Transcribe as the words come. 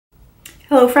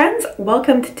Hello friends,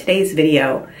 welcome to today's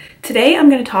video. Today I'm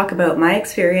going to talk about my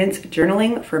experience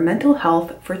journaling for mental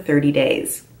health for 30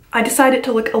 days. I decided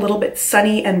to look a little bit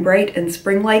sunny and bright and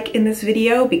spring-like in this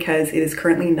video because it is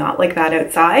currently not like that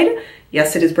outside.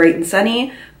 Yes, it is bright and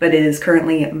sunny, but it is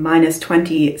currently minus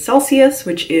 20 Celsius,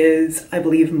 which is, I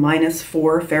believe, minus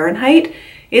 4 Fahrenheit.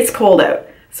 It's cold out,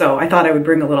 so I thought I would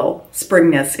bring a little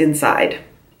springness inside.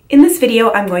 In this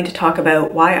video, I'm going to talk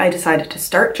about why I decided to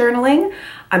start journaling.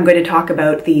 I'm going to talk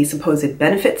about the supposed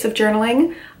benefits of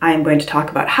journaling. I'm going to talk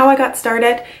about how I got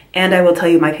started, and I will tell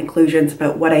you my conclusions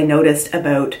about what I noticed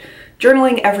about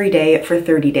journaling every day for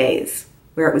 30 days,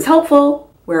 where it was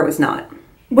helpful, where it was not.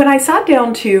 When I sat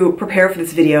down to prepare for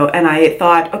this video and I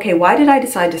thought, okay, why did I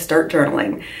decide to start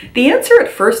journaling? The answer at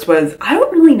first was, I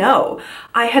don't really know.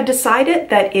 I had decided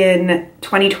that in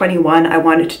 2021, I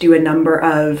wanted to do a number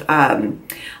of, I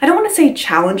don't want to say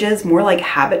challenges, more like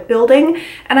habit building.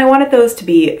 And I wanted those to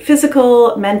be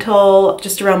physical, mental,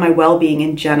 just around my well-being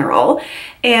in general.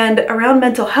 And around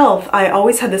mental health, I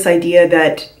always had this idea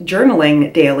that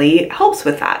journaling daily helps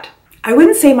with that. I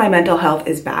wouldn't say my mental health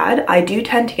is bad. I do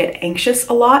tend to get anxious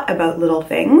a lot about little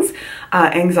things.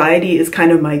 Anxiety is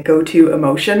kind of my go-to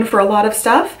emotion for a lot of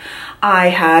stuff. I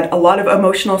had a lot of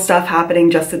emotional stuff happening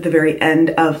just at the very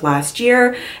end of last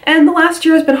year, and the last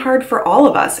year has been hard for all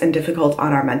of us and difficult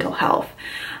on our mental health.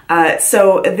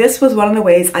 So this was one of the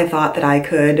ways I thought that I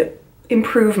could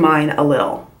improve mine a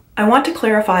little. I want to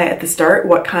clarify at the start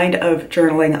what kind of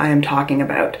journaling I am talking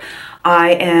about.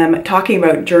 I am talking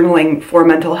about journaling for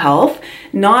mental health,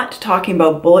 not talking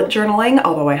about bullet journaling,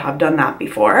 although I have done that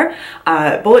before.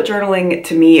 Bullet journaling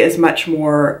to me is much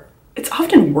more, it's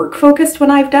often work focused when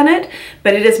I've done it,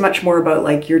 but it is much more about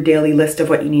like your daily list of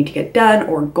what you need to get done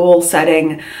or goal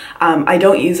setting. I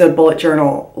don't use a bullet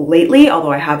journal lately,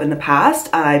 although I have in the past.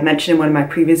 I mentioned in one of my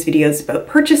previous videos about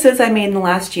purchases I made in the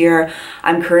last year.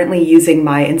 I'm currently using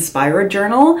my Inspired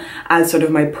journal as sort of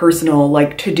my personal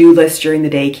like to-do list during the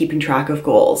day, keeping track of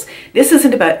goals. This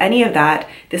isn't about any of that.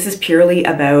 This is purely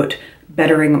about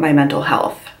bettering my mental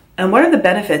health. And what are the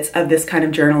benefits of this kind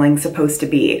of journaling supposed to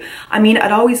be? I mean,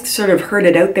 I'd always sort of heard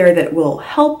it out there that it will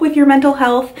help with your mental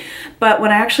health, but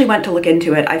when I actually went to look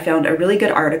into it, I found a really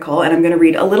good article, and I'm going to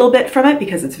read a little bit from it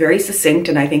because it's very succinct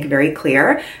and I think very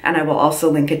clear, and I will also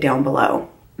link it down below.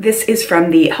 This is from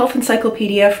the Health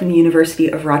Encyclopedia from the University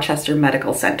of Rochester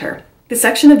Medical Center. The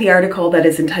section of the article that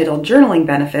is entitled Journaling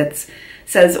Benefits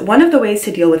says, one of the ways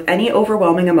to deal with any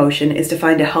overwhelming emotion is to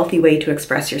find a healthy way to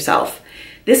express yourself.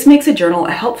 This makes a journal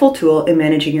a helpful tool in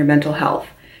managing your mental health.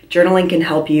 Journaling can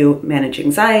help you manage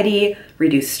anxiety,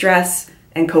 reduce stress,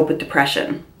 and cope with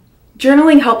depression.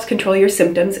 Journaling helps control your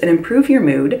symptoms and improve your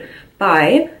mood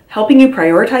by helping you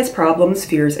prioritize problems,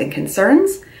 fears, and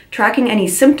concerns, tracking any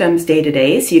symptoms day to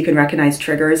day so you can recognize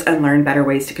triggers and learn better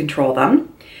ways to control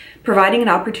them, providing an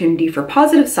opportunity for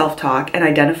positive self-talk and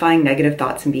identifying negative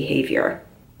thoughts and behavior.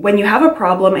 When you have a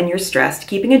problem and you're stressed,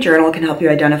 keeping a journal can help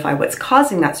you identify what's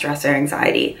causing that stress or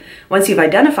anxiety. Once you've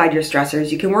identified your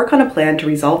stressors, you can work on a plan to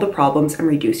resolve the problems and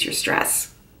reduce your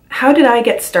stress. How did I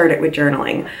get started with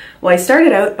journaling? Well, I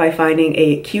started out by finding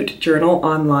a cute journal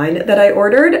online that I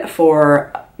ordered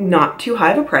for not too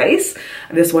high of a price.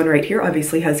 This one right here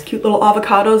obviously has cute little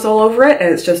avocados all over it,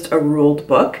 and it's just a ruled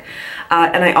book.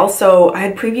 And I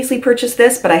had previously purchased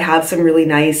this, but I have some really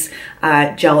nice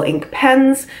gel ink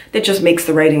pens that just makes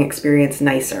the writing experience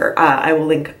nicer. I will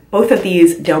link both of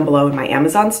these down below in my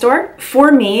Amazon store.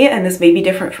 For me, and this may be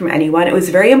different from anyone, it was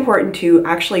very important to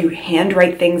actually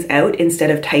handwrite things out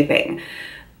instead of typing.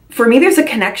 For me, there's a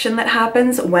connection that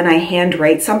happens when I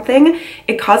handwrite something.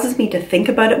 It causes me to think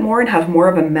about it more and have more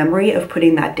of a memory of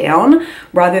putting that down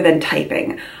rather than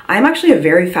typing. I'm actually a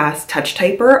very fast touch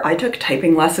typer. I took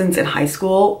typing lessons in high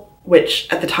school, which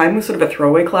at the time was sort of a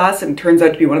throwaway class and turns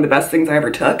out to be one of the best things I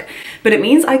ever took. But it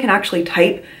means I can actually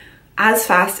type as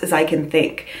fast as I can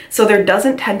think. So there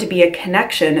doesn't tend to be a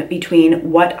connection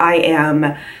between what I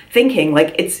am thinking.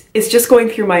 Like it's just going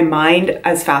through my mind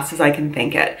as fast as I can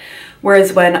think it.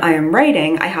 Whereas when I am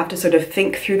writing, I have to sort of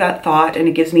think through that thought, and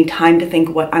it gives me time to think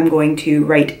what I'm going to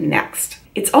write next.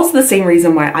 It's also the same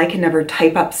reason why I can never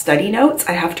type up study notes.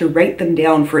 I have to write them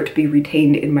down for it to be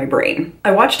retained in my brain.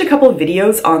 I watched a couple of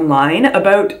videos online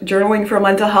about journaling for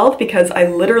mental health because I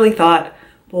literally thought,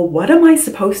 well, what am I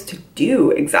supposed to do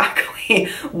exactly?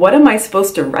 What am I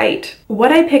supposed to write?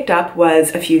 What I picked up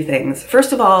was a few things.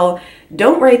 First of all,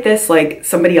 don't write this like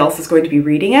somebody else is going to be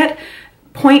reading it.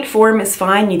 Point form is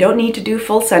fine. You don't need to do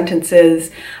full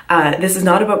sentences. This is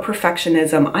not about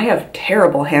perfectionism. I have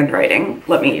terrible handwriting.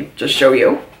 Let me just show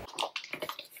you.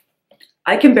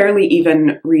 I can barely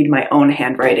even read my own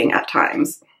handwriting at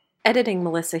times. Editing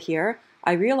Melissa here.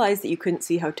 I realized that you couldn't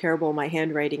see how terrible my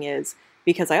handwriting is,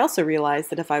 because I also realized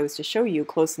that if I was to show you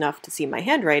close enough to see my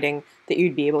handwriting, that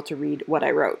you'd be able to read what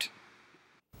I wrote.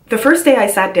 The first day I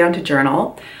sat down to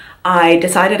journal, I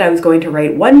decided I was going to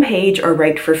write 1 page or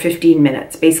write for 15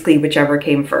 minutes, basically whichever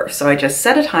came first. So I just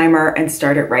set a timer and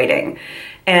started writing.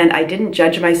 And I didn't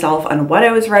judge myself on what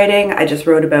I was writing. I just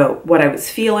wrote about what I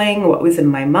was feeling, what was in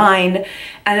my mind.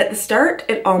 And at the start,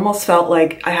 it almost felt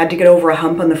like I had to get over a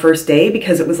hump on the first day,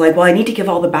 because it was like, well, I need to give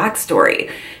all the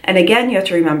backstory. And again, you have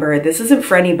to remember, this isn't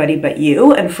for anybody but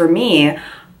you. And for me,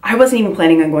 I wasn't even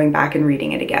planning on going back and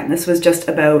reading it again. This was just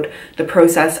about the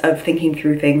process of thinking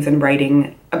through things and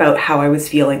writing about how I was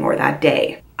feeling or that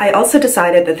day. I also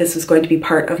decided that this was going to be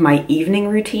part of my evening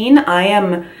routine.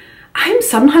 I'm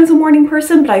sometimes a morning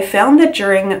person, but I found that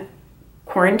during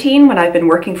quarantine, when I've been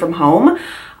working from home,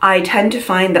 I tend to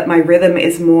find that my rhythm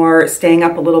is more staying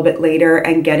up a little bit later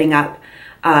and getting up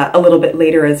a little bit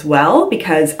later as well,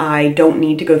 because I don't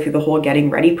need to go through the whole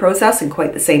getting ready process in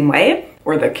quite the same way,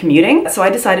 or the commuting. So I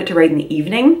decided to write in the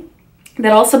evening.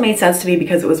 That also made sense to me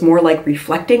because it was more like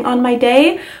reflecting on my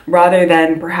day rather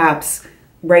than perhaps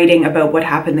writing about what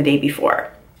happened the day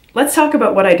before. Let's talk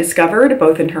about what I discovered,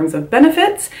 both in terms of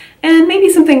benefits and maybe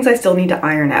some things I still need to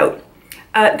iron out.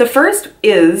 The first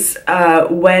is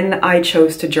when I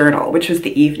chose to journal, which was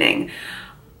the evening.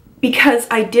 Because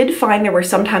I did find there were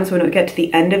some times when it would get to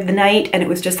the end of the night and it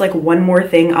was just like one more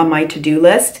thing on my to-do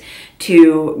list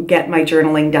to get my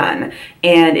journaling done.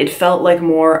 And it felt like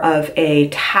more of a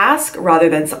task rather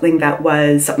than something that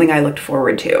was something I looked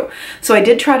forward to. So I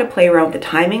did try to play around with the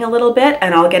timing a little bit,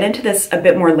 and I'll get into this a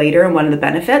bit more later in one of the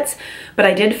benefits. But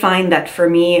I did find that for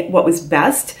me, what was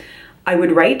best, I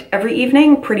would write every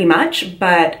evening pretty much,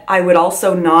 but I would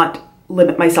also not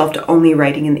limit myself to only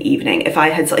writing in the evening. If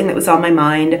I had something that was on my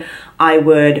mind, I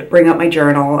would bring out my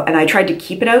journal, and I tried to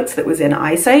keep it out so that it was in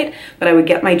eyesight, but I would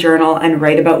get my journal and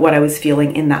write about what I was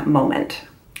feeling in that moment.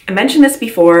 I mentioned this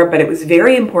before, but it was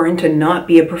very important to not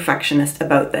be a perfectionist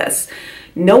about this.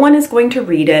 No one is going to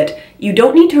read it. You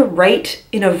don't need to write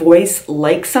in a voice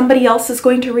like somebody else is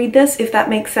going to read this, if that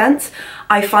makes sense.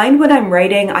 I find when I'm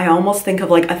writing, I almost think of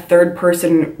like a third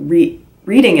person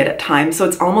reading it at times. So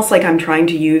it's almost like I'm trying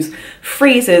to use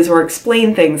phrases or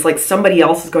explain things like somebody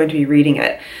else is going to be reading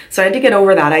it. So I had to get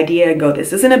over that idea and go,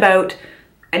 this isn't about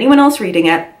anyone else reading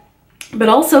it, but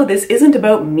also this isn't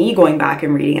about me going back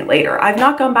and reading it later. I've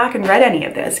not gone back and read any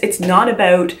of this. It's not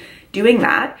about doing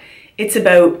that. It's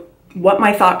about what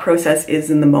my thought process is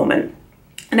in the moment.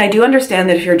 And I do understand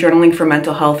that if you're journaling for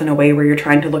mental health in a way where you're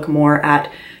trying to look more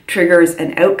at triggers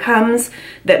and outcomes,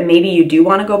 that maybe you do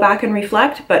want to go back and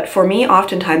reflect. But for me,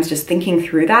 oftentimes just thinking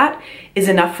through that is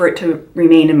enough for it to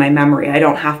remain in my memory. I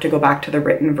don't have to go back to the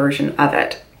written version of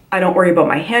it. I don't worry about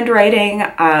my handwriting.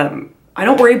 I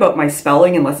don't worry about my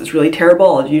spelling unless it's really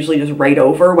terrible. I'll usually just write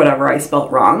over whatever I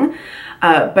spelt wrong.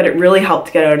 But it really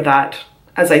helped get out of that,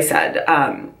 as I said,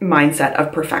 mindset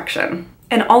of perfection.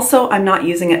 And also, I'm not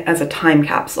using it as a time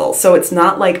capsule. So it's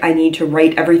not like I need to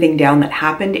write everything down that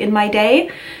happened in my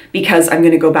day because I'm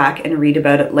going to go back and read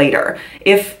about it later.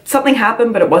 If something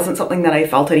happened, but it wasn't something that I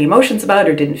felt any emotions about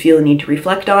or didn't feel a need to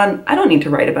reflect on, I don't need to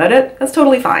write about it. That's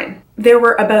totally fine. There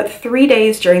were about 3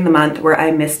 days during the month where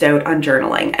I missed out on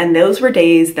journaling, and those were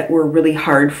days that were really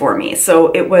hard for me.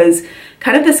 So it was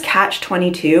kind of this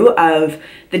catch-22 of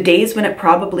the days when it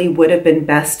probably would have been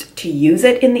best to use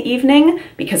it in the evening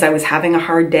because I was having a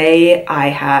hard day. I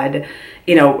had,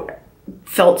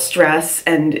 felt stress,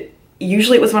 and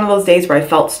usually it was one of those days where I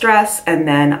felt stress and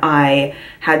then I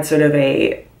had sort of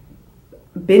a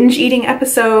binge eating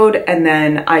episode and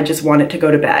then I just wanted to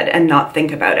go to bed and not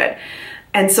think about it.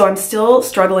 And so I'm still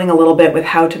struggling a little bit with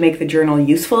how to make the journal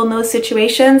useful in those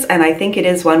situations. And I think it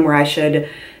is one where I should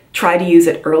try to use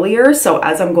it earlier. So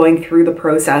as I'm going through the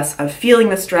process of feeling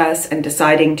the stress and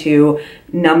deciding to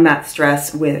numb that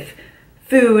stress with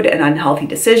food and unhealthy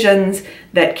decisions,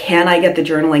 that can I get the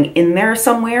journaling in there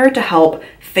somewhere to help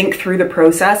think through the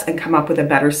process and come up with a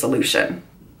better solution.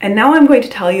 And now I'm going to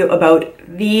tell you about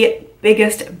the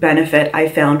biggest benefit I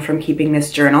found from keeping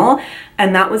this journal,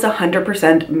 and that was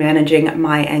 100% managing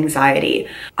my anxiety.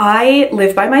 I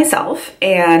live by myself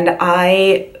and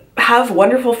I have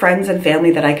wonderful friends and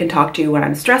family that I can talk to when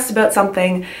I'm stressed about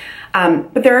something.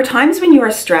 But there are times when you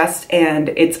are stressed and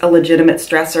it's a legitimate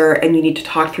stressor and you need to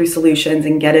talk through solutions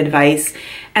and get advice.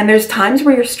 And there's times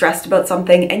where you're stressed about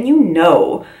something and you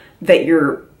know that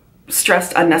you're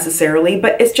stressed unnecessarily,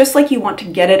 but it's just like you want to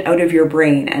get it out of your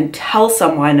brain and tell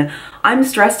someone, I'm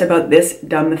stressed about this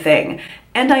dumb thing.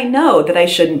 And I know that I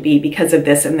shouldn't be because of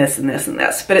this and this and this and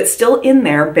this, but it's still in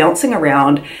there bouncing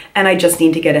around and I just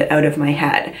need to get it out of my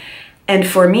head. And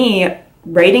for me,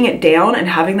 writing it down and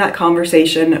having that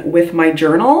conversation with my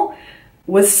journal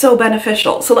was so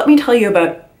beneficial. So let me tell you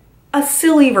about a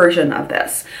silly version of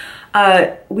this.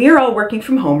 We are all working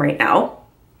from home right now.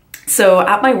 So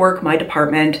at my work, my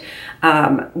department,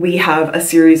 we have a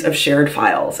series of shared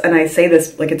files. And I say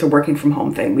this like it's a working from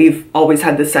home thing. We've always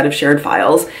had this set of shared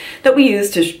files that we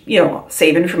use to,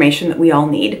 save information that we all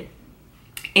need.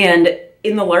 And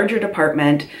in the larger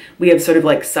department, we have sort of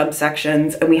like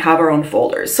subsections and we have our own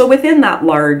folders. So within that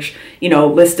large,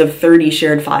 list of 30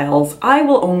 shared files, I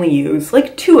will only use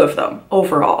like 2 of them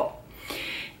overall.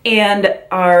 And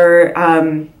our,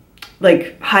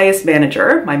 highest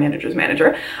manager, my manager's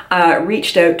manager,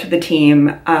 reached out to the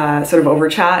team sort of over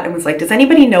chat and was like, does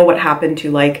anybody know what happened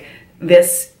to like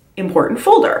this important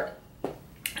folder?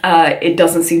 It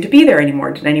doesn't seem to be there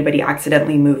anymore. Did anybody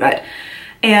accidentally move it?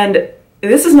 And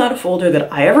this is not a folder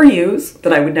that I ever use,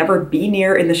 that I would never be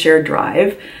near in the shared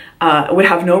drive, would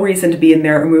have no reason to be in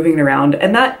there or moving it around.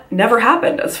 And that never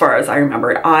happened as far as I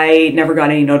remember. I never got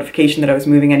any notification that I was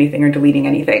moving anything or deleting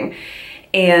anything.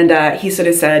 And he sort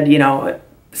of said,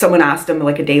 someone asked him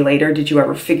like a day later, did you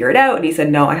ever figure it out? And he said,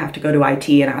 no, I have to go to IT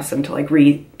and ask them to like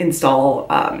reinstall,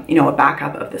 a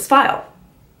backup of this file.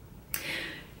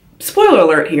 Spoiler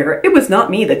alert here, it was not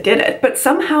me that did it, but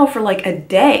somehow for like a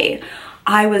day,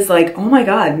 I was like, oh my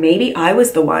God, maybe I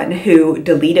was the one who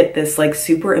deleted this like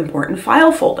super important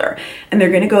file folder, and they're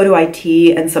going to go to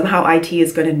IT and somehow IT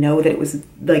is going to know that it was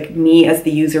like me as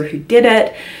the user who did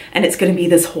it. And it's going to be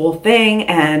this whole thing.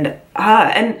 And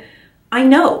I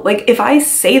know, like if I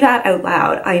say that out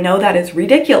loud, I know that is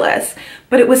ridiculous,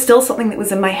 but it was still something that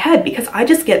was in my head because I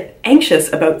just get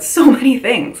anxious about so many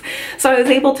things. So I was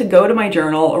able to go to my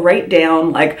journal, write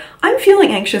down like, I'm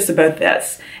feeling anxious about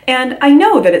this. And I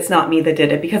know that it's not me that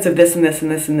did it because of this and this and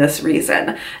this and this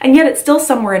reason. And yet it's still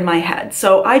somewhere in my head.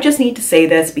 So I just need to say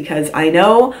this because I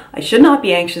know I should not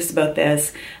be anxious about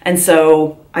this. And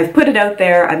so I've put it out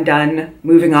there, I'm done,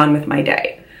 moving on with my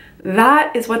day.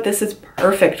 That is what this is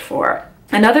perfect for.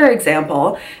 Another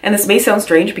example, and this may sound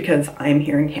strange because I'm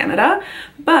here in Canada,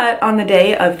 but on the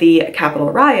day of the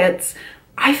Capitol riots,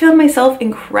 I found myself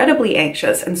incredibly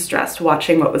anxious and stressed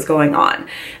watching what was going on.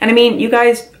 And I mean, you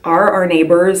guys are our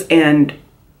neighbors and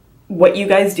what you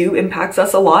guys do impacts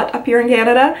us a lot up here in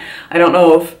Canada. I don't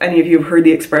know if any of you have heard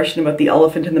the expression about the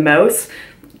elephant and the mouse.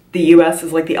 The US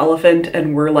is like the elephant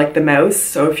and we're like the mouse.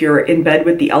 So if you're in bed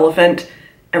with the elephant,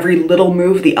 every little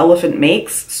move the elephant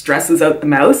makes stresses out the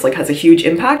mouse, like has a huge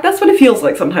impact. That's what it feels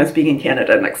like sometimes being in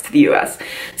Canada next to the US.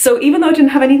 So even though it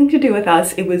didn't have anything to do with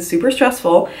us, it was super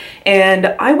stressful. And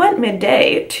I went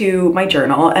midday to my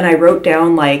journal and I wrote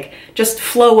down like just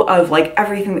flow of like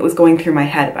everything that was going through my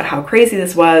head about how crazy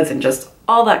this was and just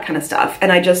all that kind of stuff.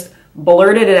 And I just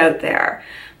blurted it out there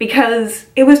because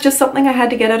it was just something I had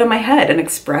to get out of my head and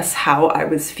express how I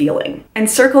was feeling. And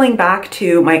circling back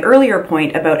to my earlier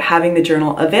point about having the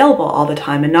journal available all the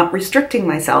time and not restricting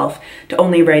myself to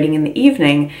only writing in the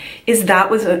evening, is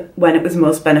that was when it was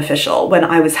most beneficial. When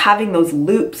I was having those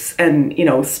loops and,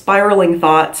 spiraling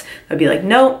thoughts, I'd be like,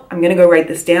 no, I'm gonna go write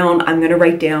this down. I'm gonna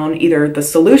write down either the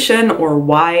solution or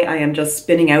why I am just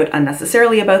spinning out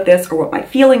unnecessarily about this or what my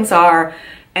feelings are.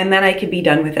 And then I could be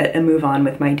done with it and move on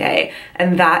with my day.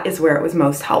 And that is where it was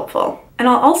most helpful. And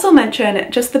I'll also mention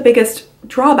just the biggest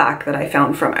drawback that I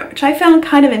found from it, which I found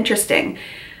kind of interesting.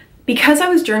 Because I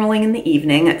was journaling in the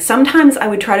evening, sometimes I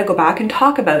would try to go back and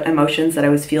talk about emotions that I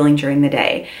was feeling during the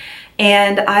day.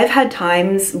 And I've had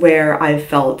times where I've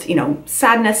felt,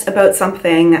 sadness about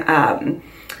something,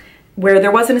 where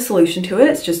there wasn't a solution to it.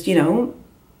 It's just,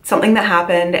 something that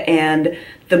happened and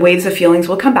the waves of feelings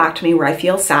will come back to me where I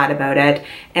feel sad about it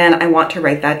and I want to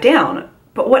write that down.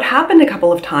 But what happened a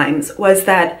couple of times was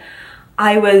that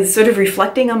I was sort of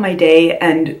reflecting on my day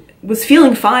and was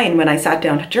feeling fine when I sat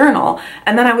down to journal.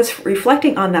 And then I was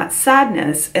reflecting on that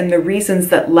sadness and the reasons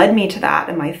that led me to that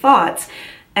and my thoughts,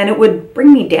 and it would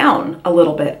bring me down a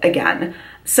little bit again.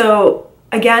 So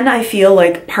again, I feel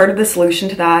like part of the solution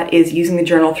to that is using the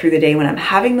journal through the day when I'm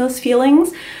having those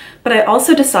feelings. But I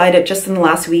also decided just in the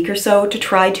last week or so to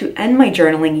try to end my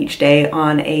journaling each day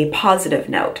on a positive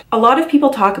note. A lot of people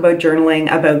talk about journaling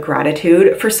about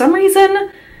gratitude. For some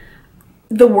reason,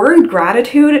 the word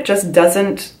gratitude just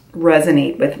doesn't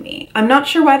resonate with me. I'm not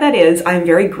sure why that is. I'm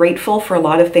very grateful for a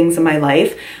lot of things in my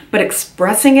life, but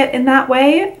expressing it in that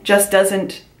way just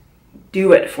doesn't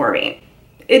do it for me.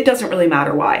 It doesn't really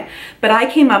matter why, but I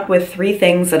came up with 3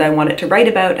 things that I wanted to write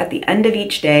about at the end of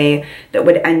each day that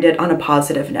would end it on a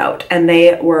positive note. And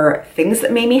they were things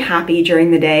that made me happy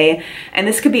during the day. And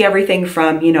this could be everything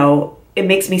from, it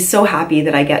makes me so happy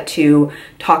that I get to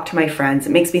talk to my friends.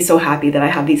 It makes me so happy that I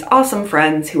have these awesome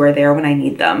friends who are there when I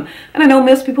need them. And I know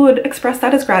most people would express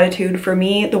that as gratitude. For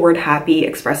me, the word happy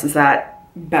expresses that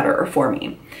better for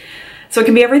me. So it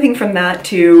can be everything from that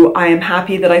to I am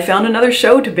happy that I found another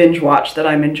show to binge watch that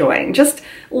I'm enjoying. Just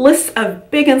lists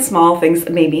of big and small things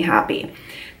that made me happy.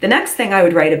 The next thing I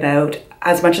would write about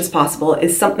as much as possible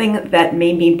is something that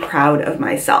made me proud of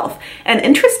myself. And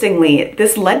interestingly,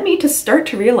 this led me to start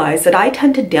to realize that I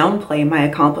tend to downplay my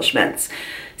accomplishments.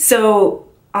 So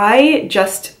I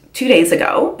just 2 days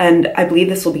ago, and I believe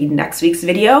this will be next week's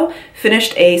video,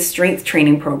 finished a strength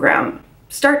training program.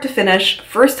 Start to finish,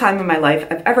 first time in my life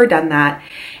I've ever done that.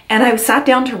 And I sat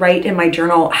down to write in my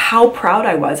journal how proud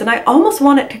I was. And I almost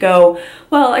want it to go,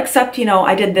 well, except, you know,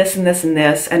 I did this and this and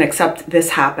this, and except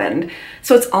this happened.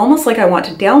 So it's almost like I want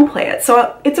to downplay it.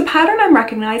 So it's a pattern I'm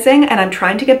recognizing, and I'm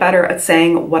trying to get better at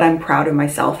saying what I'm proud of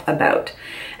myself about.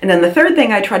 And then the third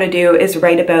thing I try to do is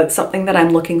write about something that I'm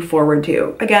looking forward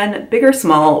to. Again, big or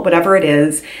small, whatever it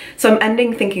is. So I'm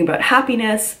ending thinking about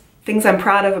happiness, things I'm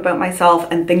proud of about myself,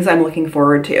 and things I'm looking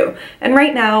forward to. And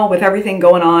right now, with everything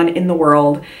going on in the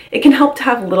world, it can help to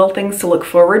have little things to look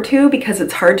forward to because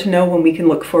it's hard to know when we can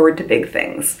look forward to big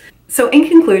things. So in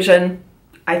conclusion,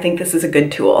 I think this is a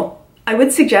good tool. I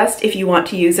would suggest if you want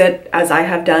to use it, as I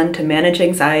have done, to manage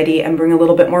anxiety and bring a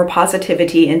little bit more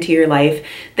positivity into your life,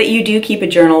 that you do keep a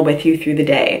journal with you through the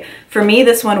day. For me,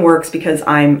 this one works because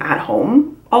I'm at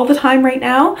home all the time right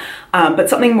now,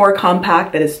 but something more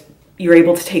compact that is you're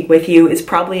able to take with you is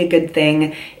probably a good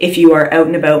thing if you are out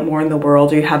and about more in the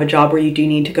world or you have a job where you do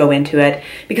need to go into it,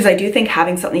 because I do think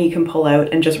having something you can pull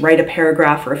out and just write a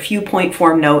paragraph or a few point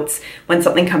form notes when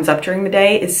something comes up during the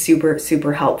day is super,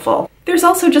 super helpful. There's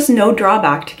also just no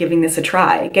drawback to giving this a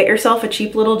try. Get yourself a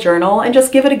cheap little journal and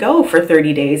just give it a go for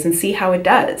 30 days and see how it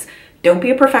does. Don't be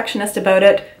a perfectionist about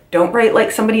it. Don't write like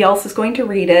somebody else is going to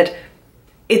read it.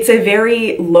 It's a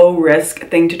very low risk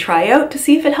thing to try out to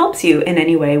see if it helps you in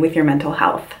any way with your mental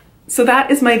health. So that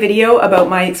is my video about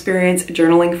my experience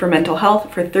journaling for mental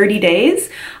health for 30 days.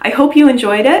 I hope you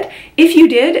enjoyed it. If you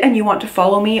did and you want to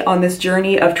follow me on this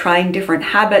journey of trying different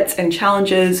habits and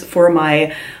challenges for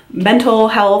my mental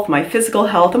health, my physical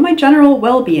health, and my general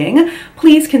well-being,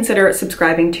 please consider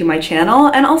subscribing to my channel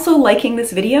and also liking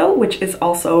this video, which is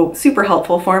also super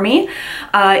helpful for me.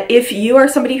 If you are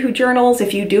somebody who journals,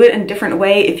 if you do it in a different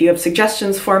way, if you have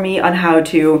suggestions for me on how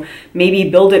to maybe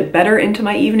build it better into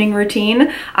my evening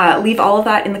routine, leave all of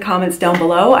that in the comments down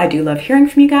below. I do love hearing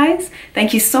from you guys.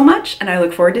 Thank you so much, and I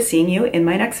look forward to seeing you in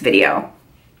my next video.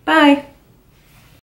 Bye!